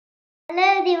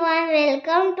everyone,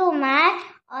 welcome to my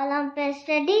Olympiad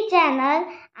study channel.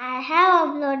 I have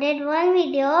uploaded one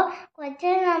video,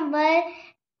 question number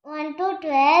 1 to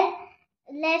 12.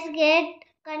 Let's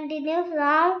continue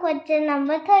from question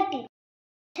number 13.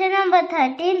 Question number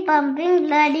 13, pumping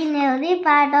blood in every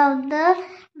part of the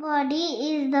body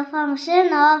is the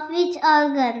function of which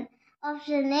organ?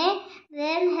 Option A,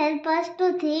 brain, help us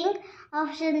to think.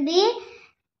 Option B,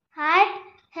 heart,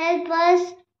 help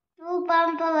us to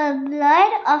pump our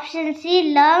blood. Option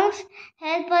C, lungs,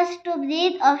 help us to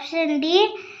breathe. Option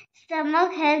D,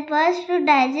 stomach, help us to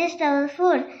digest our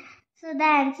food. So the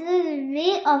answer will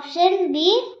be option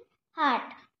B, heart.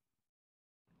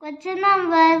 Question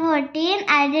number 14,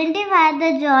 identify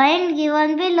the joint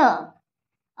given below.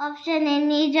 Option A,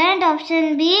 knee joint.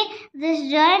 Option B, wrist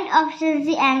joint. Option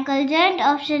C, ankle joint.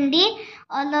 Option D,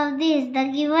 all of these.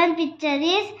 The given picture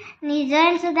is knee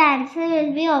joint, so the answer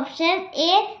will be option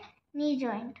A, knee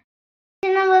joint.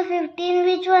 Question number 15,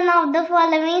 which one of the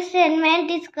following statement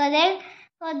is correct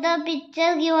for the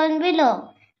picture given below?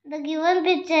 The given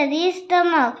picture is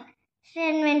stomach.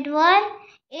 Statement 1,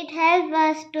 it helps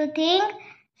us to think.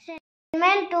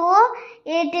 Statement 2,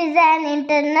 it is an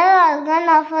internal organ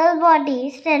of our body.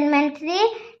 Statement 3,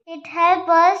 it helps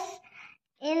us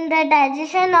in the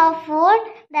digestion of food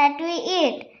that we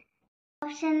eat.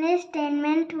 Option is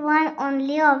statement 1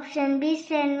 only. Option B,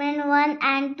 statement 1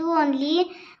 and 2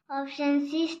 only. Option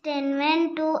C,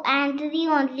 statement 2 and 3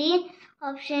 only.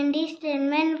 Option D,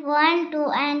 statement 1, 2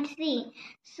 and 3.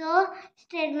 So,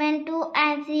 statement 2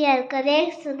 and 3 are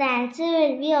correct. So, the answer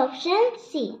will be option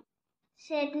C.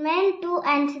 Statement 2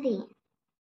 and 3.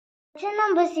 Question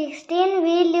number 16.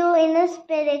 We live in a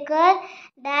spherical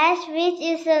dash which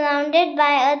is surrounded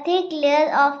by a thick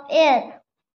layer of air.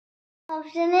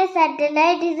 Option A,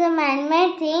 satellite is a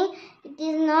man-made thing. It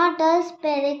is not a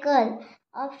spherical.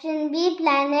 Option B,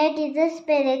 planet is a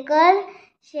spherical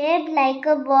shaped like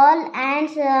a ball and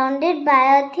surrounded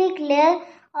by a thick layer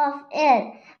of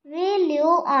air. We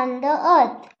live on the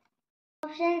earth.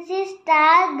 Option C,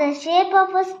 star. The shape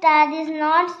of a star is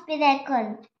not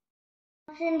spherical.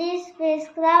 Option D,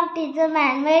 spacecraft is a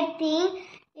man-made thing.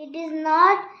 It is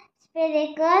not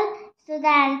spherical. So the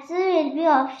answer will be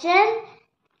option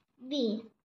B.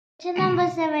 Question number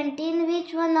 17.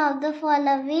 Which one of the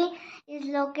following is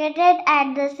located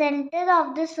at the center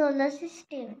of the solar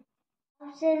system?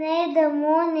 Option A, the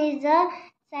moon is a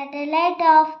satellite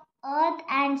of Earth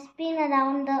and spin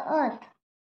around the Earth.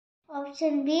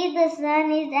 Option B, the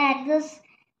sun is at the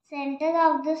center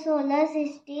of the solar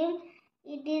system.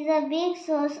 It is a big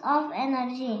source of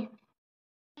energy.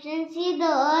 Option C, the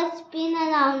Earth spins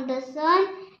around the sun.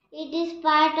 It is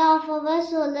part of our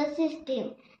solar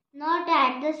system, not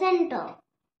at the center.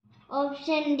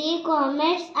 Option D,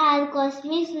 comets are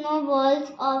cosmic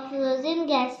snowballs of frozen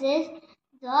gases,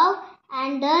 rock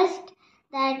and dust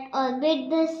that orbit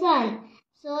the sun.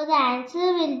 So the answer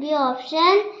will be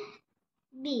option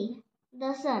B,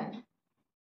 the sun.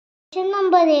 Question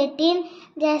number 18.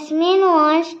 Jasmine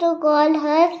wants to call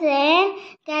her friend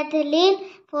Kathleen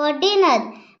for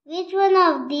dinner. Which one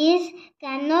of these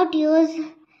cannot use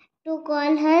to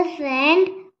call her friend?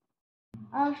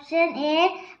 Option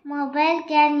A, mobile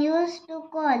can use to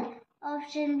call.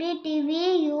 Option B,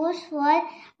 TV used for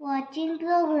watching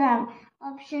program.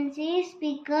 Option C,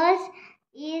 speakers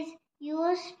is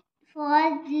used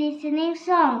for listening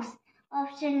songs.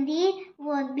 Option D,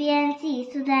 both B and C.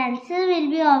 So the answer will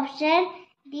be option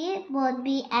D, both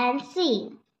B and C.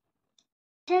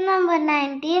 Question number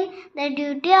 19. The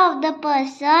duty of the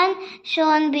person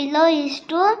shown below is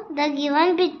to, the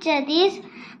given picture is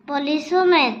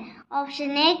policewoman.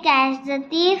 Option A, catch the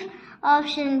thief.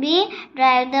 Option B,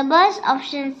 drive the bus.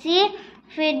 Option C,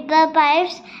 fit the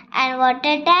pipes and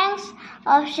water tanks.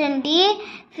 Option D,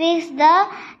 fix the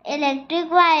electric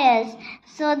wires.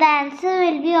 So the answer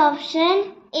will be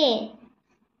option A,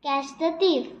 catch the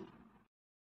thief.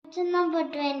 Question number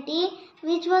 20.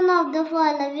 Which one of the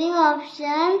following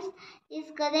options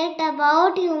is correct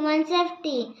about human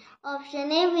safety?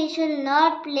 Option A, we should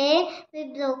not play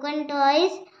with broken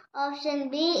toys. Option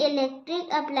B,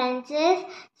 electric appliances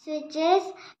switches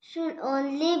should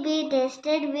only be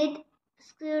tested with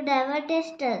screwdriver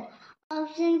tester.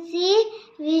 Option C,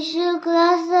 we should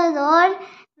cross the road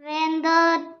when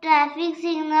the traffic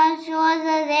signal shows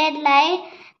a red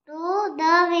light to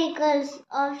the vehicles.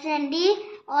 Option D,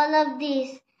 all of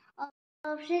these.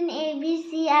 Option A, B,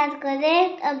 C are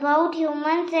correct about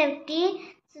human safety.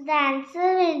 So the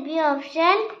answer will be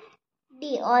option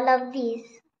D, all of these.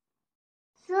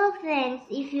 So friends,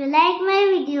 if you like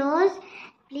my videos,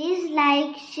 please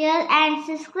like, share and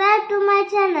subscribe to my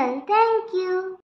channel. Thank you.